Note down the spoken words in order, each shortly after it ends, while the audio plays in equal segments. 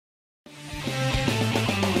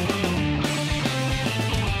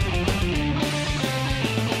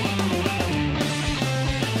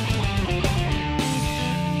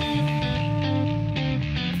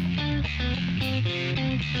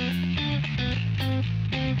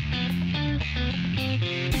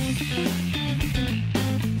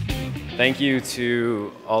Thank you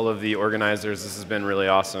to all of the organizers. This has been really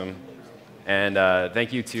awesome. And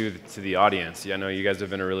thank you to the audience. Yeah, I know you guys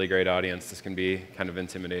have been a really great audience. This can be kind of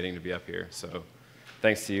intimidating to be up here. So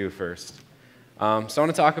thanks to you first. So I want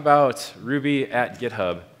to talk about Ruby at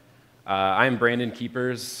GitHub. I'm Brandon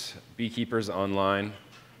Keepers, Beekeepers Online. You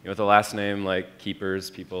know, with the last name like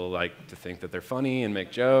Keepers, people like to think that they're funny and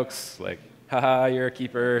make jokes, like, haha, you're a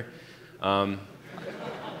keeper.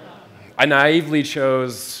 I naively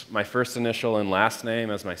chose my first initial and last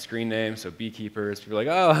name as my screen name, so Beekeepers. People are like,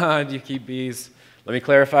 oh, do you keep bees? Let me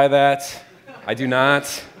clarify that. I do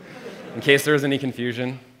not, in case there was any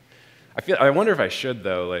confusion. I wonder if I should,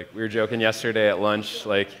 though. Like, we were joking yesterday at lunch,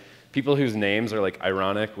 like, people whose names are, like,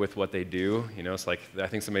 ironic with what they do. You know, it's like, I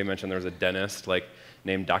think somebody mentioned there was a dentist, like,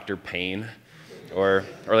 named Dr. Payne, or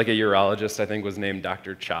like a urologist, I think, was named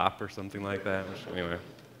Dr. Chop or something like that. Anyway,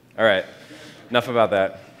 all right, enough about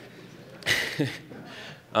that.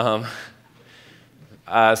 So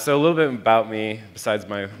a little bit about me, besides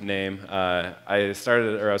my name. I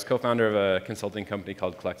was co-founder of a consulting company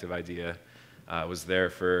called Collective Idea. Was there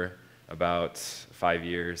for about 5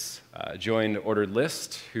 years. Joined Ordered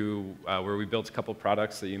List, where we built a couple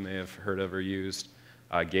products that you may have heard of or used.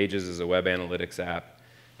 Gauges is a web analytics app,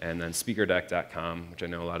 and then SpeakerDeck.com, which I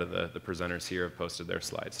know a lot of the presenters here have posted their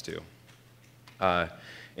slides to.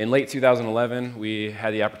 In late 2011, we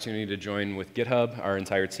had the opportunity to join with GitHub, our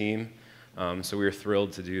entire team. So we were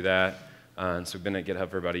thrilled to do that. And so we've been at GitHub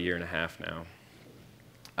for about 1.5 years now.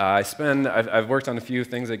 I've worked on a few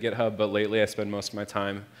things at GitHub, but lately I spend most of my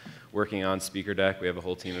time working on SpeakerDeck. We have a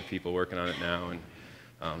whole team of people working on it now,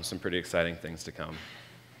 and some pretty exciting things to come.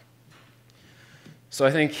 So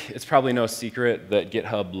I think it's probably no secret that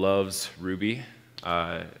GitHub loves Ruby.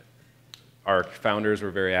 Our founders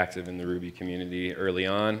were very active in the Ruby community early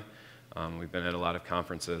on. We've been at a lot of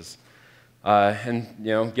conferences. And you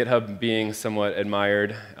know, GitHub being somewhat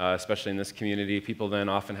admired, especially in this community, people then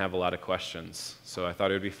often have a lot of questions. So I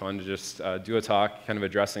thought it would be fun to just do a talk kind of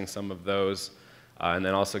addressing some of those, and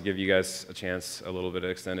then also give you guys a chance, a little bit of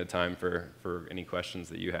extended time for any questions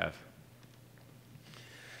that you have.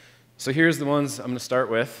 So here's the ones I'm going to start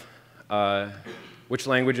with. Which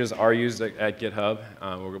languages are used at GitHub?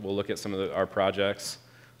 We'll look at some of our projects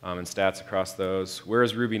and stats across those. Where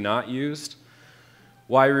is Ruby not used?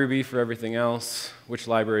 Why Ruby for everything else? Which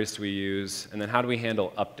libraries do we use? And then how do we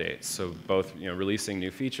handle updates? So both, you know, releasing new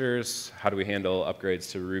features, how do we handle upgrades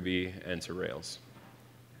to Ruby and to Rails?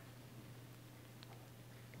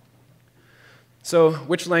 So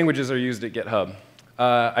which languages are used at GitHub?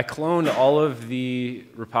 I cloned all of the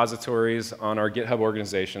repositories on our GitHub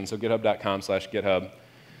organization, so github.com/GitHub.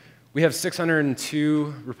 We have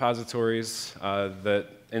 602 repositories that,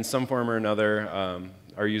 in some form or another,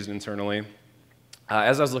 are used internally.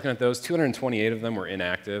 As I was looking at those, 228 of them were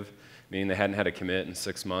inactive, meaning they hadn't had a commit in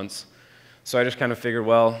 6 months. So I just kind of figured,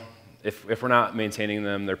 well, if we're not maintaining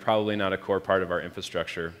them, they're probably not a core part of our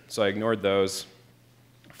infrastructure. So I ignored those.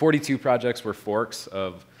 42 projects were forks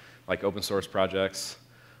of like open source projects,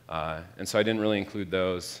 and so I didn't really include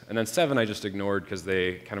those. And then 7 I just ignored because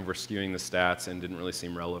they kind of were skewing the stats and didn't really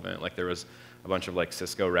seem relevant. Like there was a bunch of like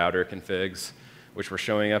Cisco router configs, which were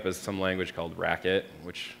showing up as some language called Racket,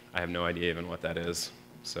 which I have no idea even what that is.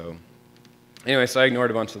 So anyway, so I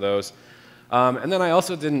ignored a bunch of those. And then I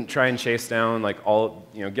also didn't try and chase down like all,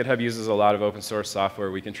 you know, GitHub uses a lot of open source software.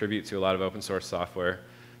 We contribute to a lot of open source software.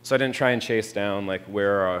 So I didn't try and chase down like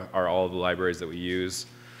where are all of the libraries that we use.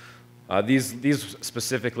 These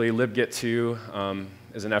specifically, libgit2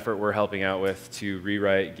 is an effort we're helping out with to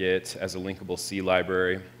rewrite Git as a linkable C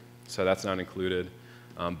library. So that's not included.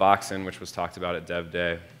 Boxin, which was talked about at Dev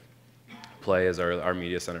Day. Play is our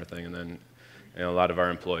media center thing, and then a lot of our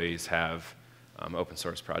employees have open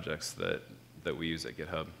source projects that we use at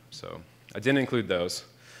GitHub. So I didn't include those.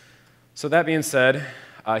 So that being said,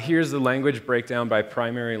 here's the language breakdown by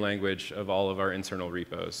primary language of all of our internal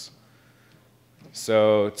repos.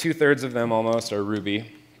 So 2/3 of them almost are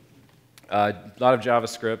Ruby. A lot of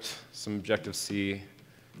JavaScript, some Objective-C,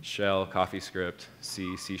 Shell, CoffeeScript,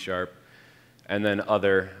 C, C#, and then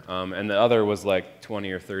other. And the other was like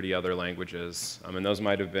 20 or 30 other languages. And those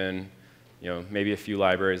might have been, you know, maybe a few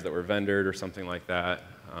libraries that were vendored or something like that.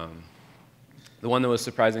 The one that was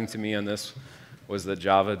surprising to me on this was that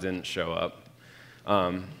Java didn't show up.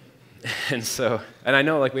 And I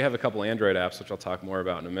know like we have a couple Android apps, which I'll talk more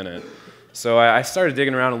about in a minute. So I started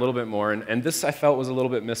digging around a little bit more, and this I felt was a little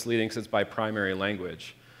bit misleading since it's by primary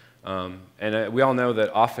language. We all know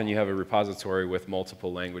that often you have a repository with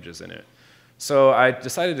multiple languages in it. So I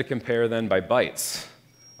decided to compare then by bytes.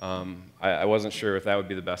 I wasn't sure if that would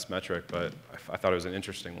be the best metric, but I thought it was an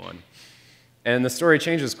interesting one. And the story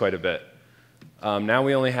changes quite a bit. Now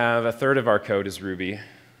we only have a third of our code is Ruby,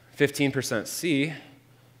 15% C,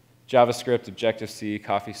 JavaScript, Objective-C,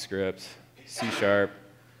 CoffeeScript, C#,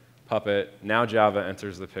 Puppet. Now Java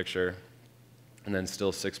enters the picture, and then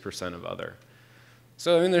still 6% of other.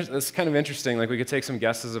 So I mean, it's kind of interesting. Like we could take some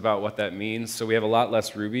guesses about what that means. So we have a lot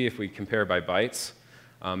less Ruby if we compare by bytes.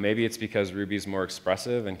 Maybe it's because Ruby is more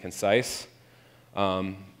expressive and concise.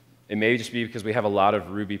 It may just be because we have a lot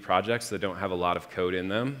of Ruby projects that don't have a lot of code in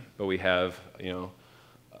them, but we have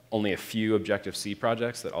only a few Objective-C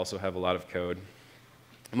projects that also have a lot of code.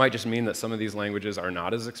 It might just mean that some of these languages are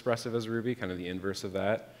not as expressive as Ruby, kind of the inverse of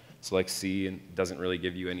that. So like C doesn't really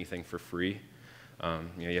give you anything for free.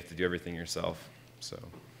 You have to do everything yourself. So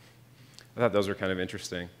I thought those were kind of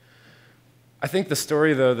interesting. I think the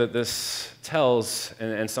story, though, that this tells,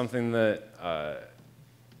 and something that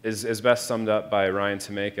is best summed up by Ryan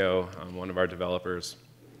Tomeko, one of our developers,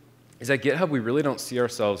 is at GitHub we really don't see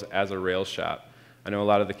ourselves as a Rails shop. I know a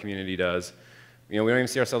lot of the community does. We don't even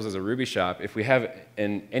see ourselves as a Ruby shop. If we have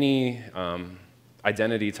any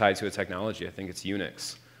identity tied to a technology, I think it's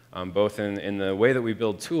Unix, both in the way that we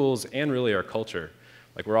build tools and really our culture.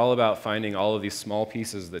 Like we're all about finding all of these small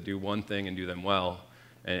pieces that do one thing and do them well,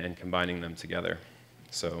 and combining them together.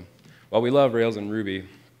 So while we love Rails and Ruby,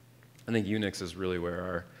 I think Unix is really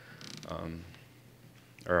where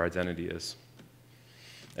our identity is.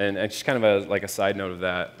 And just kind of like a side note of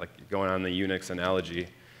that, like going on the Unix analogy,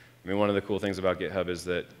 I mean, one of the cool things about GitHub is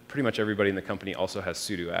that pretty much everybody in the company also has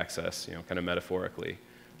sudo access, kind of metaphorically.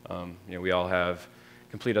 We all have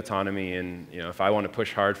complete autonomy, and if I want to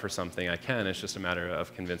push hard for something, I can. It's just a matter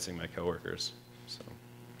of convincing my coworkers.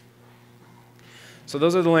 So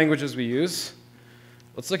those are the languages we use.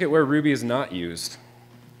 Let's look at where Ruby is not used.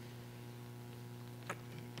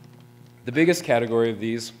 The biggest category of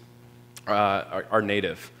these are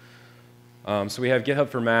native. So we have GitHub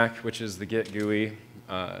for Mac, which is the Git GUI,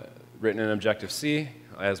 written in Objective-C,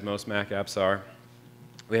 as most Mac apps are.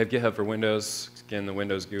 We have GitHub for Windows, again, the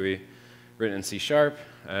Windows GUI, written in C#,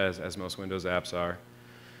 as most Windows apps are.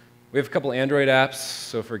 We have a couple Android apps.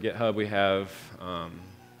 So for GitHub, we have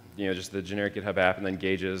just the generic GitHub app, and then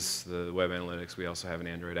Gauges, the web analytics. We also have an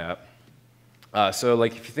Android app. So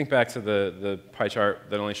like if you think back to the pie chart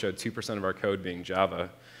that only showed 2% of our code being Java,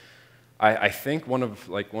 I think one of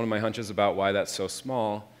my hunches about why that's so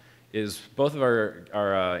small is both of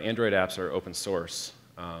our Android apps are open source.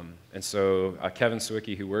 And so Kevin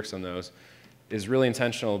Sawicki, who works on those, is really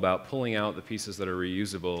intentional about pulling out the pieces that are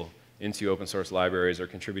reusable into open source libraries or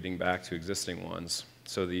contributing back to existing ones.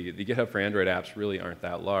 So the GitHub for Android apps really aren't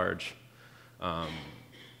that large,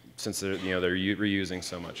 since they're reusing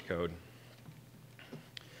so much code.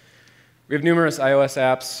 We have numerous iOS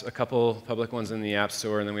apps, a couple public ones in the App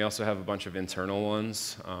Store, and then we also have a bunch of internal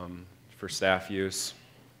ones for staff use.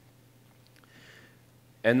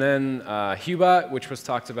 And then Hubot, which was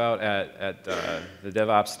talked about at the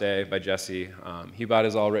DevOps Day by Jesse. Hubot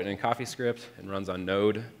is all written in CoffeeScript and runs on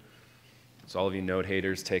Node. So all of you Node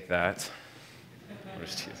haters, take that.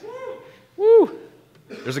 Woo!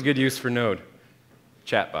 There's a good use for Node.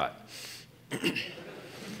 Chatbot.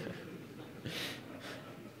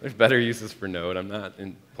 There's better uses for Node. I'm not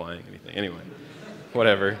implying anything. Anyway,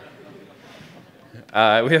 whatever.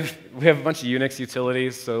 We have a bunch of Unix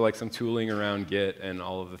utilities, so like some tooling around Git and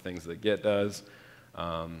all of the things that Git does.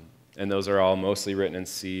 And those are all mostly written in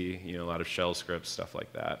C, a lot of shell scripts, stuff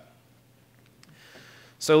like that.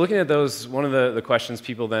 So looking at those, one of the questions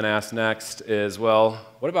people then ask next is, well,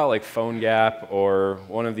 what about like PhoneGap or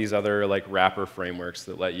one of these other like wrapper frameworks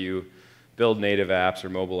that let you build native apps or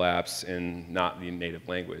mobile apps in not the native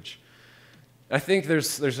language? I think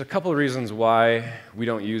there's a couple of reasons why we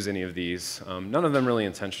don't use any of these. None of them really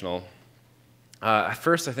intentional.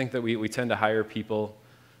 First, I think that we tend to hire people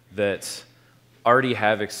that already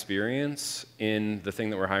have experience in the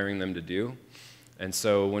thing that we're hiring them to do. And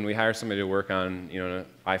so when we hire somebody to work on an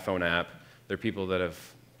iPhone app, they're people that have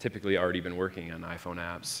typically already been working on iPhone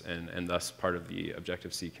apps and thus part of the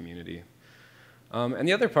Objective-C community. And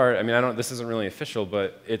the other part, I mean, this isn't really official,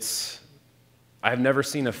 but I've never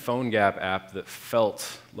seen a PhoneGap app that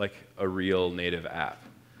felt like a real native app.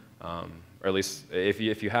 Or at least, if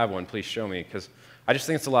you have one, please show me, because I just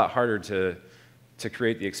think it's a lot harder to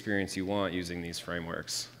create the experience you want using these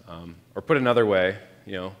frameworks. Or put another way,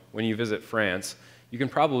 when you visit France, you can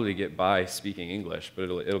probably get by speaking English, but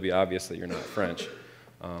it'll be obvious that you're not French.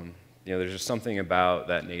 There's just something about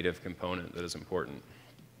that native component that is important.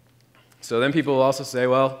 So then people will also say,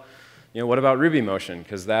 well, what about RubyMotion?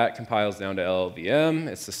 Because that compiles down to LLVM.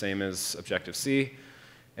 It's the same as Objective-C.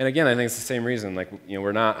 And again, I think it's the same reason. Like,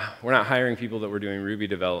 we're not hiring people that were doing Ruby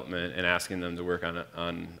development and asking them to work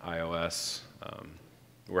on iOS.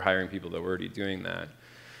 We're hiring people that were already doing that.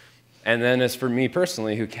 And then as for me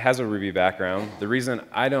personally, who has a Ruby background, the reason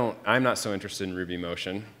I'm not so interested in Ruby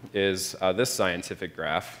Motion is this scientific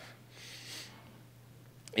graph.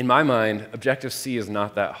 In my mind, Objective-C is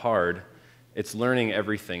not that hard. It's learning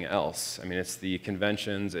everything else. I mean, it's the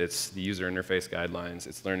conventions, it's the user interface guidelines,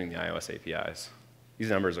 it's learning the iOS APIs. These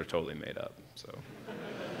numbers are totally made up, so.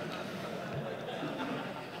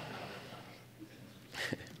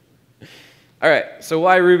 All right, so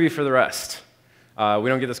why Ruby for the rest? We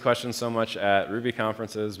don't get this question so much at Ruby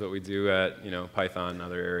conferences, but we do at Python and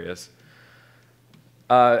other areas.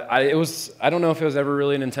 I don't know if it was ever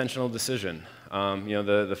really an intentional decision.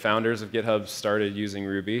 The founders of GitHub started using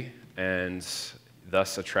Ruby and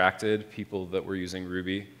thus attracted people that were using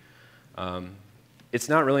Ruby. It's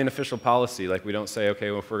not really an official policy. Like, we don't say,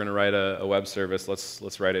 okay, well, if we're going to write a web service,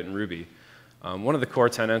 let's write it in Ruby. One of the core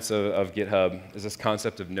tenets of GitHub is this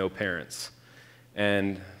concept of no parents.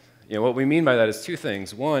 And what we mean by that is two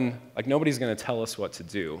things. One, like, nobody's going to tell us what to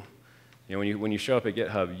do. When you show up at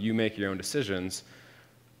GitHub, you make your own decisions.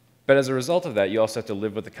 But as a result of that, you also have to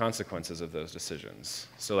live with the consequences of those decisions.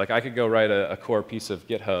 So, like, I could go write a core piece of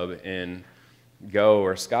GitHub in Go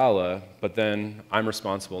or Scala, but then I'm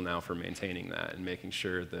responsible now for maintaining that and making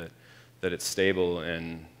sure that it's stable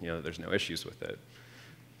and there's no issues with it.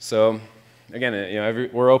 So again,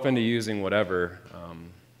 we're open to using whatever.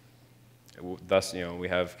 Thus, we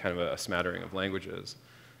have kind of a smattering of languages,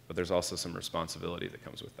 but there's also some responsibility that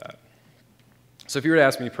comes with that. So if you were to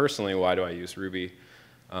ask me personally, why do I use Ruby?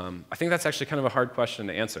 I think that's actually kind of a hard question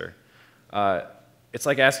to answer. It's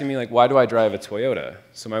like asking me, why do I drive a Toyota?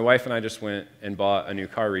 So my wife and I just went and bought a new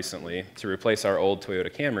car recently to replace our old Toyota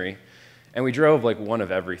Camry, and we drove one of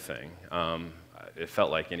everything. It felt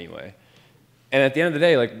like anyway. And at the end of the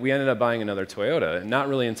day, we ended up buying another Toyota, not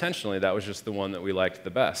really intentionally. That was just the one that we liked the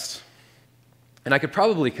best. And I could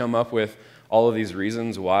probably come up with all of these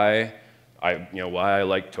reasons why I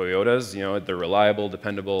like Toyotas. They're reliable,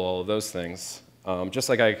 dependable, all of those things. Just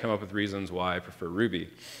like I could come up with reasons why I prefer Ruby.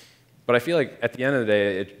 But I feel like at the end of the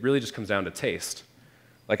day, it really just comes down to taste.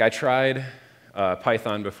 I tried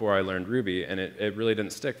Python before I learned Ruby, and it really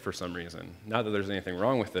didn't stick for some reason. Not that there's anything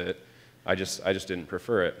wrong with it, I just didn't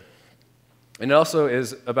prefer it. And it also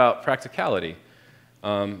is about practicality. If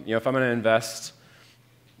I'm going to invest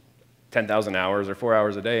 10,000 hours or 4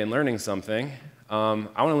 hours a day in learning something, I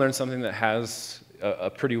want to learn something that has a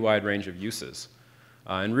pretty wide range of uses.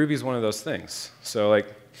 And Ruby's one of those things. So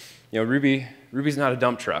Ruby's not a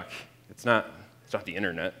dump truck. It's not the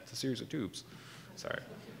internet. It's a series of tubes. Sorry.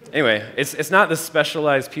 Anyway, it's not this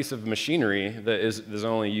specialized piece of machinery that is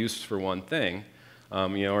only used for one thing.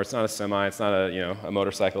 Or it's not a semi. It's not a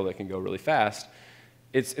motorcycle that can go really fast.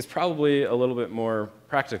 It's probably a little bit more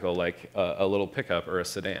practical, like a little pickup or a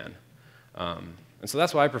sedan. And so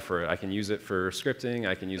that's why I prefer it. I can use it for scripting.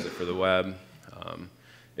 I can use it for the web.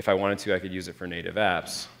 If I wanted to, I could use it for native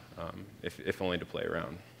apps, if only to play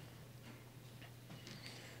around.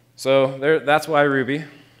 So that's why Ruby.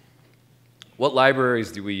 What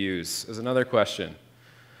libraries do we use is another question.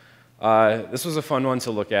 This was a fun one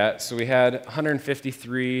to look at. So we had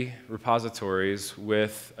 153 repositories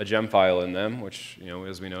with a gem file in them, which,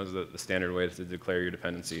 as we know, is the standard way to declare your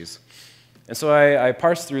dependencies. And so I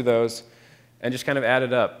parsed through those and just kind of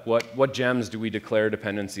added up what gems do we declare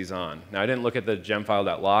dependencies on. Now, I didn't look at the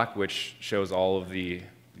gemfile.lock, which shows all of the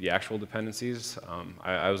actual dependencies.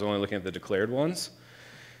 I was only looking at the declared ones.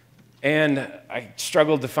 And I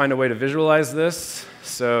struggled to find a way to visualize this.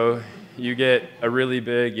 So you get a really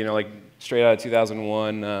big, straight out of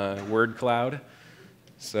 2001 word cloud.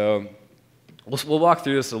 So we'll walk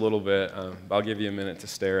through this a little bit. I'll give you a minute to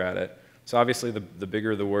stare at it. So obviously, the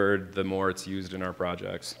bigger the word, the more it's used in our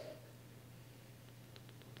projects.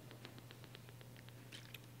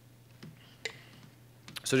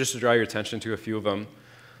 So just to draw your attention to a few of them,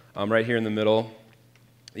 right here in the middle,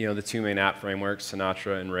 the two main app frameworks,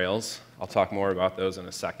 Sinatra and Rails. I'll talk more about those in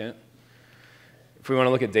a second. If we want to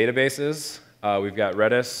look at databases, we've got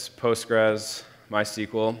Redis, Postgres,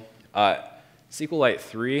 MySQL. SQLite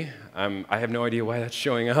 3, I have no idea why that's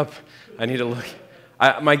showing up. I need to look.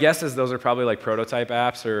 My guess is those are probably prototype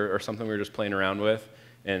apps or something we were just playing around with.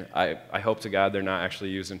 And I hope to God they're not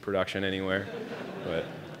actually used in production anywhere.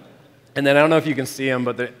 And then I don't know if you can see them,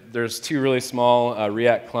 but there's two really small,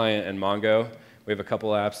 React Client and Mongo. We have a couple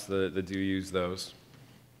apps that do use those.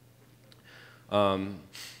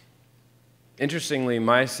 Interestingly,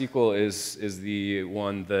 MySQL is the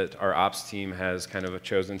one that our ops team has kind of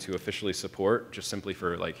chosen to officially support, just simply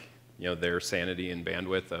for their sanity and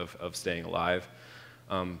bandwidth of staying alive.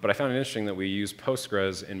 But I found it interesting that we use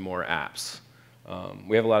Postgres in more apps.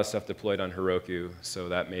 We have a lot of stuff deployed on Heroku, so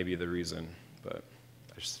that may be the reason. But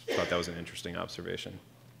I just thought that was an interesting observation.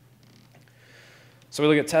 So we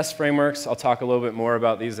look at test frameworks. I'll talk a little bit more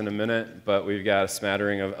about these in a minute, but we've got a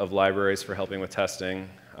smattering of libraries for helping with testing.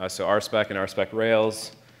 So RSpec and RSpec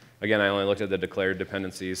Rails. Again, I only looked at the declared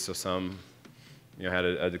dependencies, so some had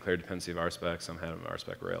a declared dependency of RSpec, some had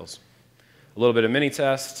RSpec Rails. A little bit of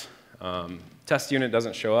mini-test. Test unit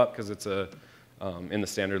doesn't show up because it's in the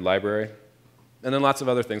standard library. And then lots of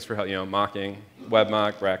other things for mocking,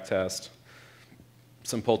 webmock, rack test,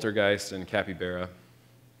 some poltergeist, and capybara.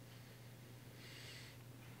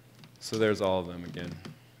 So there's all of them again.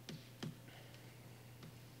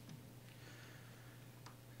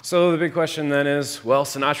 So the big question then is, well,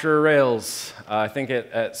 Sinatra or Rails? I think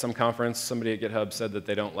at some conference, somebody at GitHub said that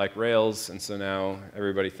they don't like Rails, and so now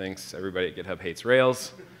everybody thinks everybody at GitHub hates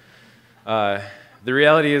Rails. The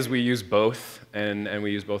reality is we use both, and we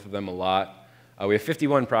use both of them a lot. We have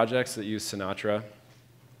 51 projects that use Sinatra.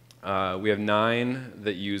 We have 9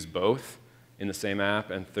 that use both in the same app,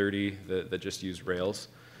 and 30 that just use Rails.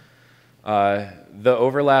 The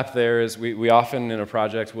overlap there is we often in a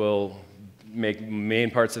project will make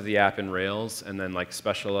main parts of the app in Rails and then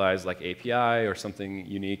specialize API or something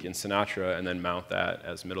unique in Sinatra and then mount that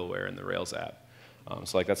as middleware in the Rails app.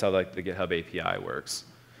 So that's how the GitHub API works.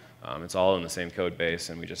 It's all in the same code base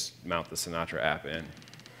and we just mount the Sinatra app in.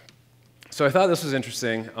 So I thought this was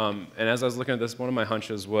interesting, and as I was looking at this, one of my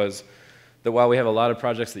hunches was that while we have a lot of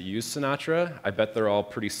projects that use Sinatra, I bet they're all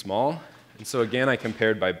pretty small. And so again, I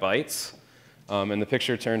compared by bytes, and the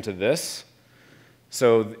picture turned to this.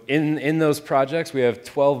 So in those projects, we have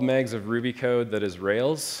 12 megs of Ruby code that is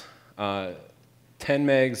Rails, 10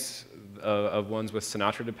 megs of ones with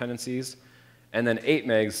Sinatra dependencies, and then 8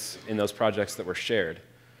 megs in those projects that were shared.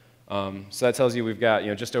 So that tells you we've got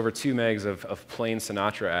just over 2 megs of plain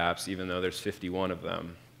Sinatra apps, even though there's 51 of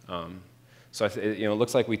them. So it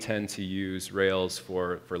looks like we tend to use Rails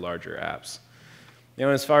for larger apps.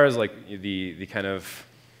 As far as the kind of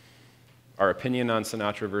our opinion on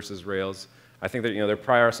Sinatra versus Rails, I think that there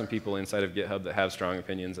probably are some people inside of GitHub that have strong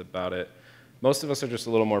opinions about it. Most of us are just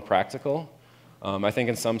a little more practical. I think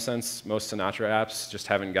in some sense, most Sinatra apps just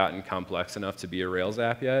haven't gotten complex enough to be a Rails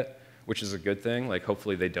app yet, which is a good thing.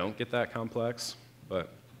 Hopefully they don't get that complex.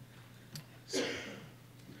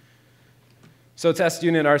 So test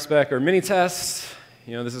unit, RSpec, or mini-test.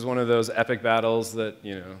 This is one of those epic battles that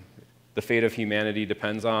the fate of humanity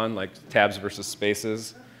depends on, like tabs versus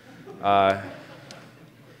spaces.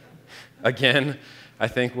 Again, I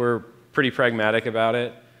think we're pretty pragmatic about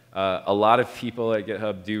it. A lot of people at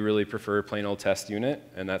GitHub do really prefer plain old test unit,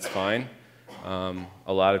 and that's fine.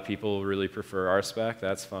 A lot of people really prefer RSpec,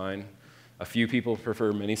 that's fine. A few people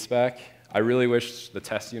prefer mini-spec. I really wish the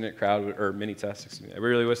test unit crowd, or mini-test, excuse me. I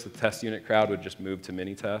really wish the test unit crowd would just move to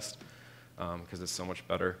mini-test, because it's so much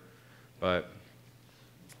better. But,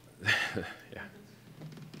 yeah.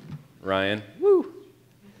 Ryan, woo!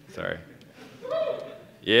 Sorry.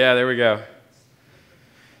 Yeah, there we go.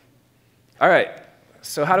 All right,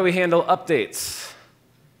 so how do we handle updates?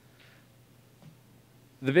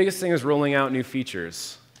 The biggest thing is rolling out new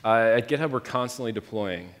features. At GitHub, we're constantly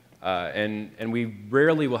deploying, and we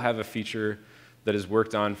rarely will have a feature that is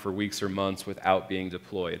worked on for weeks or months without being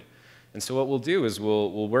deployed. And so what we'll do is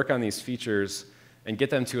we'll work on these features and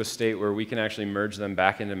get them to a state where we can actually merge them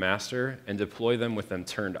back into master and deploy them with them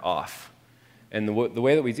turned off. And the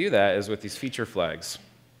way that we do that is with these feature flags.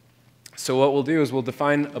 So what we'll do is we'll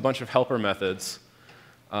define a bunch of helper methods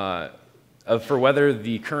for whether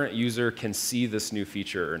the current user can see this new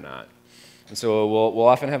feature or not. And so we'll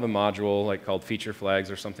often have a module called feature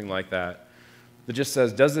flags or something like that that just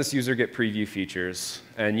says, does this user get preview features?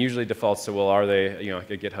 And usually defaults to, well, are they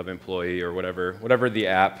a GitHub employee or whatever the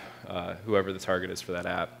app, whoever the target is for that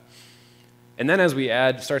app. And then as we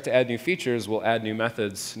start to add new features, we'll add new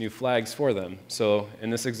methods, new flags for them. So in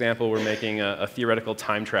this example, we're making a theoretical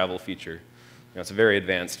time travel feature. It's a very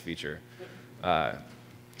advanced feature.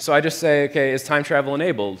 So I just say, okay, is time travel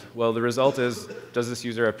enabled? Well, the result is, does this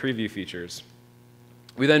user have preview features?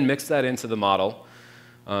 We then mix that into the model.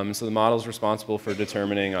 So the model is responsible for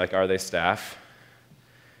determining, are they staff?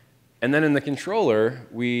 And then in the controller,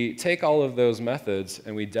 we take all of those methods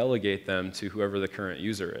and we delegate them to whoever the current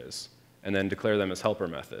user is, and then declare them as helper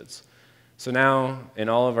methods. So now, in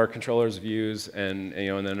all of our controllers views and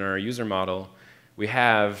then in our user model, we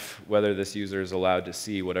have whether this user is allowed to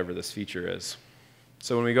see whatever this feature is.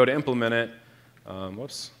 So when we go to implement it,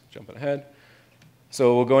 whoops, jumping ahead.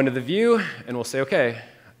 So we'll go into the view and we'll say, okay,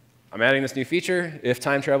 I'm adding this new feature. If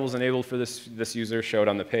time travel is enabled for this user, show it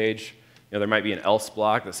on the page. There might be an else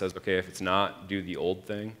block that says, OK, if it's not, do the old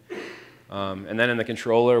thing. And then in the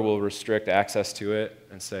controller, we'll restrict access to it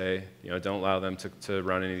and say, don't allow them to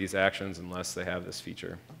run any of these actions unless they have this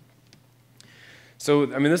feature. So,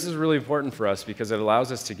 this is really important for us because it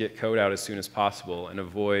allows us to get code out as soon as possible and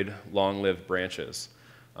avoid long-lived branches.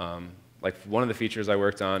 Like one of the features I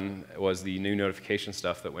worked on was the new notification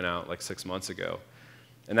stuff that went out like 6 months ago.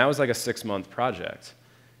 And that was like a 6-month project.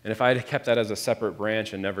 And if I had kept that as a separate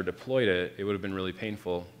branch and never deployed it, it would have been really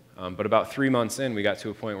painful. But about 3 months in, we got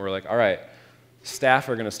to a point where we're like, all right, staff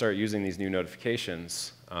are going to start using these new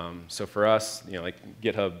notifications. So for us, like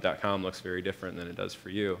GitHub.com looks very different than it does for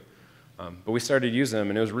you. But we started using them,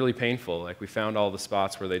 and it was really painful. Like we found all the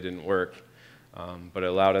spots where they didn't work. But it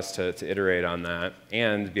allowed us to iterate on that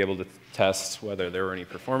and be able to test whether there were any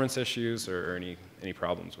performance issues or any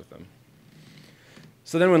problems with them.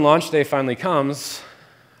 So then when launch day finally comes,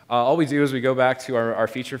 all we do is we go back to our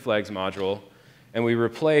feature flags module, and we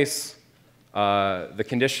replace the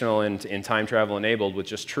conditional in time travel enabled with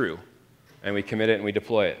just true. And we commit it and we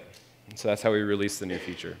deploy it. And so that's how we release the new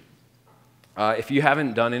feature. If you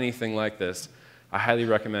haven't done anything like this, I highly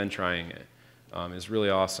recommend trying it. It's really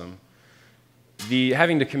awesome.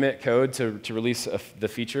 Having to commit code to release the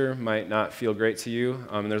feature might not feel great to you.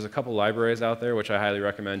 There's a couple libraries out there which I highly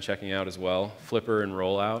recommend checking out as well, Flipper and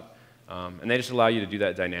Rollout. And they just allow you to do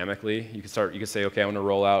that dynamically. You can say, OK, I want to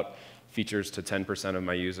roll out features to 10% of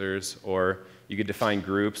my users. Or you could define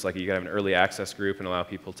groups, like you could have an early access group and allow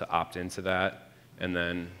people to opt into that. And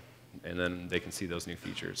then they can see those new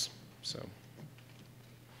features. So.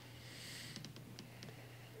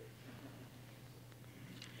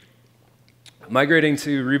 Migrating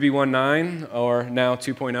to Ruby 1.9, or now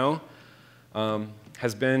 2.0,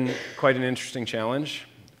 has been quite an interesting challenge.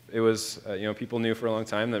 It was, people knew for a long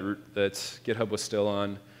time that GitHub was still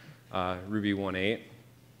on Ruby 1.8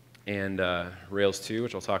 and Rails 2,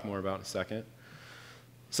 which I'll talk more about in a second.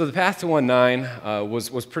 So the path to 1.9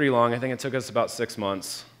 was pretty long. I think it took us about 6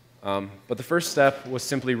 months. But the first step was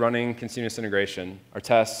simply running continuous integration, our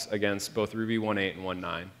tests against both Ruby 1.8 and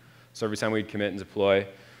 1.9. So every time we'd commit and deploy,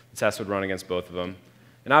 the tests would run against both of them.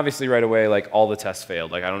 And obviously, right away, like all the tests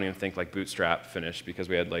failed. Like I don't even think like Bootstrap finished because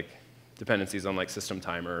we had like dependencies on like System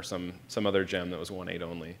Timer or some other gem that was 1.8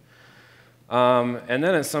 only. And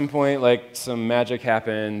then at some point, like some magic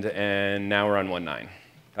happened, and now we're on 1.9.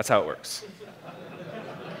 That's how it works.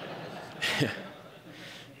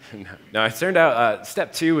 Now it turned out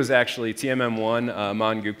step 2 was actually TMM1.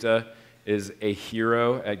 Man Gupta is a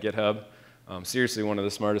hero at GitHub. Seriously, one of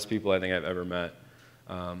the smartest people I think I've ever met.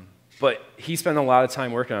 But he spent a lot of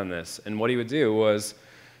time working on this, and what he would do was,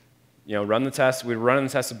 run the test. We'd run the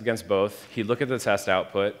test against both. He'd look at the test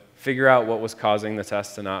output, figure out what was causing the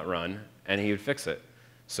test to not run, and he would fix it.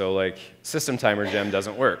 So, like, System Timer gem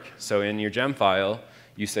doesn't work. So in your gem file,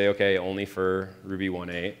 you say, OK, only for Ruby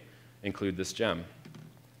 1.8, include this gem.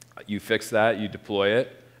 You fix that, you deploy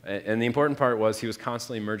it, and the important part was he was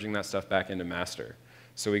constantly merging that stuff back into master.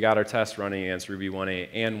 So we got our test running against Ruby 1.8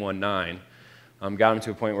 and 1.9. Got them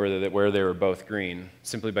to a point where they were both green,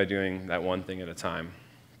 simply by doing that one thing at a time.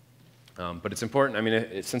 But it's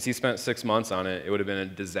important. Since he spent 6 months on it, it would have been a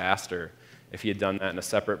disaster if he had done that in a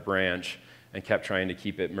separate branch and kept trying to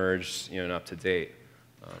keep it merged and up to date.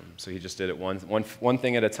 So he just did it one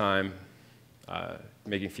thing at a time,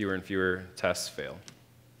 making fewer and fewer tests fail.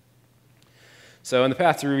 So in the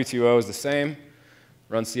path to Ruby 2.0 is the same.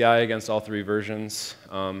 Run CI against all 3 versions.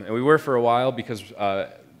 And we were for a while because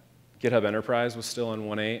GitHub Enterprise was still on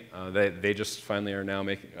 1.8. They just finally are now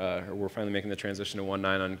we're finally making the transition to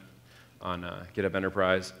 1.9 on GitHub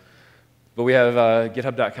Enterprise. But we have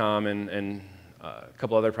GitHub.com and a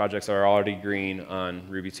couple other projects are already green on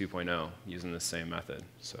Ruby 2.0 using the same method.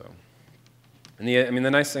 So, and the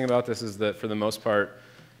nice thing about this is that for the most part,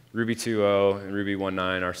 Ruby 2.0 and Ruby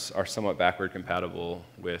 1.9 are somewhat backward compatible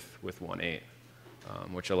with 1.8,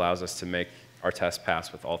 which allows us to make our test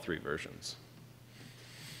pass with all 3 versions.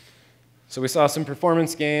 So we saw some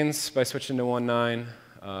performance gains by switching to 1.9.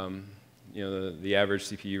 The average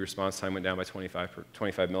CPU response time went down by 25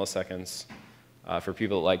 milliseconds. For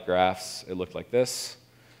people that like graphs, it looked like this.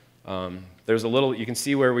 There's a little, you can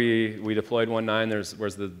see where we deployed 1.9,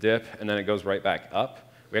 where's the dip, and then it goes right back up.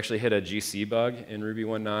 We actually hit a GC bug in Ruby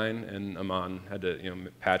 1.9, and Aman had to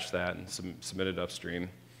patch that and submit it upstream.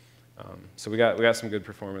 So we got some good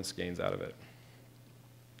performance gains out of it.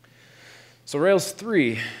 So Rails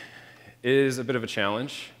 3 is a bit of a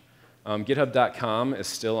challenge. GitHub.com is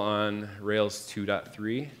still on Rails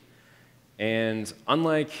 2.3, and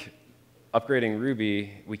unlike upgrading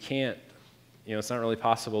Ruby, we can't it's not really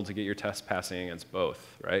possible to get your tests passing against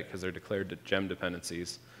both, right? Because they're declared gem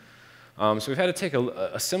dependencies. So we've had to take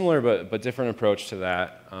a similar but different approach to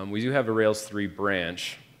that. We do have a Rails 3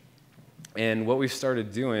 branch, and what we've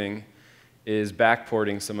started doing is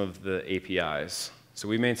backporting some of the APIs. So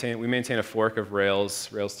we maintain a fork of Rails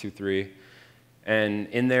 2.3, and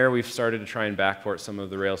in there we've started to try and backport some of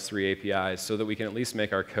the Rails 3 APIs so that we can at least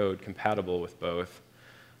make our code compatible with both.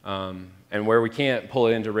 And where we can't pull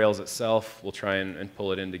it into Rails itself, we'll try and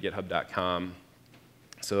pull it into github.com.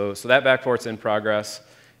 So that backport's in progress.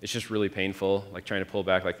 It's just really painful, like trying to pull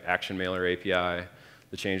back like Action Mailer API,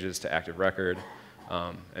 the changes to Active Record,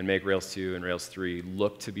 and make Rails 2 and Rails 3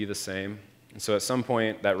 look to be the same. And so at some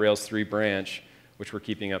point, that Rails 3 branch, which we're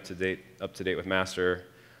keeping up to date with master,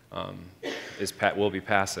 will be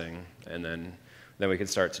passing, and then we can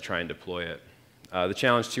start to try and deploy it. The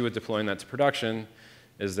challenge too with deploying that to production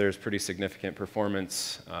is there's pretty significant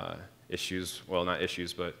performance issues, well, not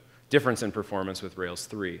issues, but difference in performance with Rails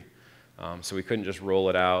 3. So we couldn't just roll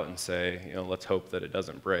it out and say, let's hope that it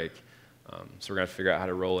doesn't break. So we're going to figure out how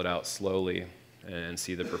to roll it out slowly and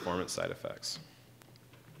see the performance side effects.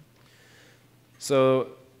 So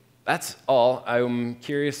that's all. I'm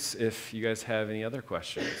curious if you guys have any other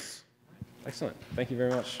questions. Excellent. Thank you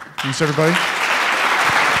very much. Thanks, everybody.